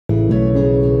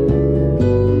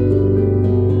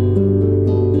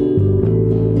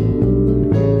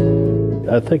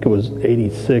think it was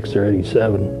 86 or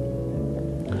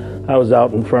 87. I was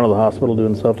out in front of the hospital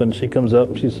doing something. She comes up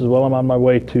and she says, well, I'm on my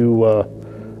way to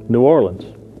New Orleans.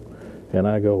 And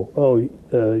I go, oh,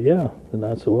 yeah. And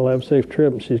I said, well, have a safe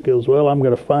trip. And she goes, well, I'm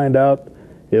going to find out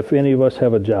if any of us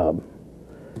have a job.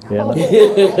 And,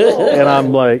 and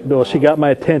I'm like, no, she got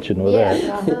my attention with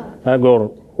that. I'm going,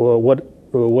 well,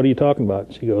 what are you talking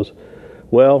about? She goes,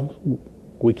 well,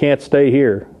 we can't stay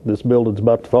here. This building's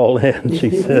about to fall in, she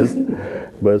says.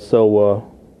 But so,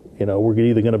 you know, we're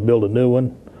either going to build a new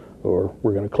one or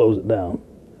we're going to close it down.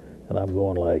 And I'm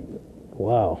going like,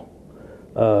 wow.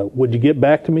 Would you get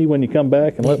back to me when you come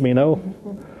back and let me know?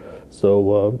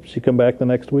 So she come back the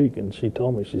next week and she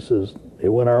told me, she says, it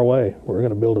went our way. We're going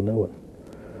to build a new one.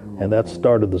 And that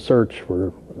started the search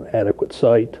for an adequate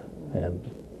site,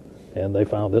 and they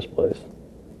found this place.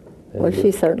 And well,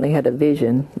 she certainly had a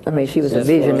vision. I mean, she was a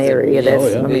visionary.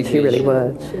 I mean, she really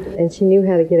was. And she knew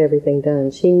how to get everything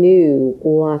done. She knew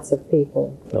lots of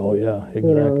people. Oh, yeah, exactly.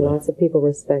 You know, lots of people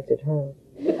respected her.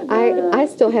 I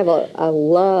still have a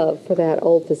love for that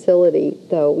old facility,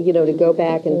 though, you know, to go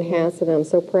back and pass it. I'm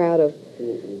so proud of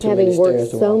having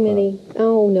worked so many.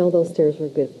 Oh, no, those stairs were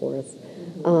good for us.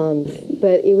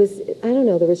 But it was, I don't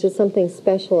know, there was just something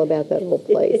special about that whole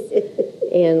place.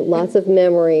 And lots of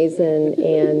memories,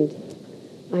 and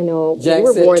I know Jack you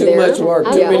were said born too there. much work,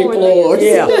 too many floors.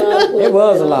 Yeah, it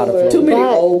was a lot of floors. Too many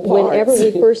old parts. Whenever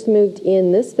we first moved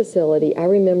in this facility, I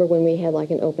remember when we had like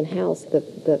an open house,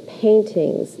 the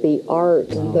paintings, the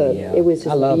art, it was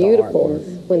just beautiful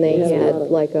when they had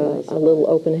like a little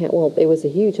open house. Well, it was a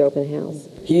huge open house.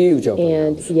 Huge open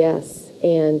house. And yes,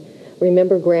 and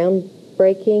remember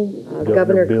groundbreaking?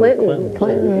 Governor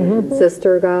Clinton.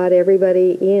 Sister got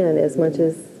everybody in as much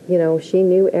as, you know, she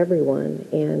knew everyone.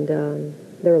 And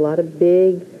there were a lot of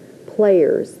big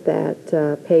players that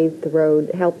paved the road,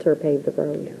 helped her pave the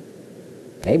road.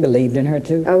 They believed in her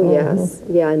too. Oh, yes.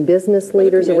 Yeah, and business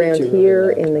leaders around here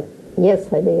in the... Yes,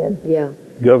 they did. Yeah.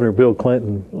 Governor Bill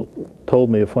Clinton told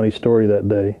me a funny story that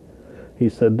day. He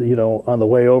said, you know, on the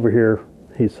way over here,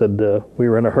 he said, we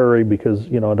were in a hurry because,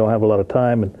 you know, I don't have a lot of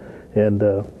time,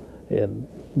 and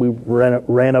we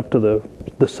ran up to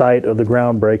the site of the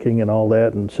groundbreaking and all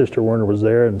that, and Sister Werner was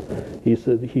there, and he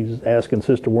said, he's asking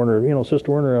Sister Werner, you know,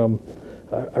 Sister Werner,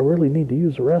 I really need to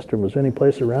use the restroom. Is there any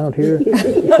place around here? Of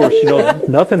course, you know,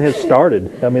 nothing has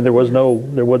started. I mean, there was no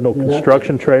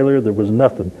construction trailer. There was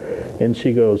nothing. And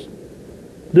she goes,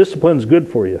 discipline's good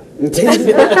for you. Good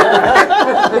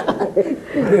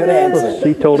answer.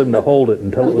 She told him to hold it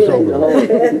until it was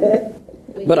over.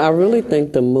 But I really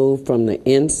think the move from the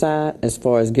inside, as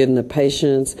far as getting the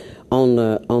patients on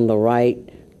the right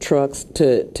trucks,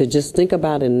 to just think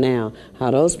about it now, how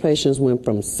those patients went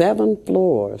from 7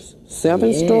 floors,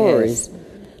 7 stories,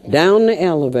 down the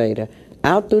elevator,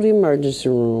 out through the emergency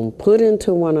room, put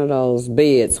into one of those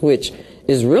beds, which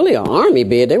is really an army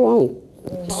bed. They were on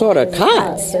sort of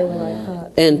cots.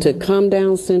 And to come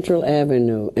down Central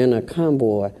Avenue in a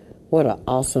convoy. What an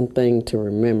awesome thing to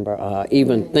remember,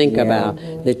 even think about,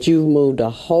 that you've moved a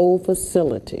whole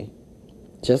facility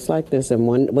just like this in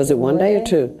was it one day or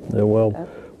 2? Yeah, well,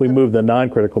 we moved the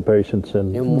non-critical patients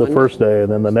in the first day,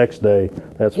 and then the next day,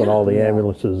 that's when all the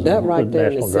ambulances that and right the there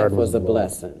in National itself Guard was a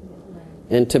blessing.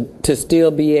 And to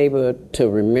still be able to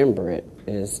remember it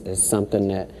is something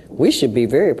that we should be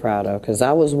very proud of, because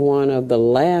I was one of the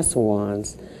last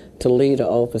ones to leave the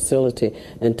old facility,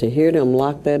 and to hear them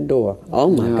lock that door,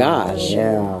 oh my gosh,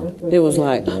 it was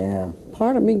like,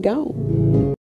 part of me gone.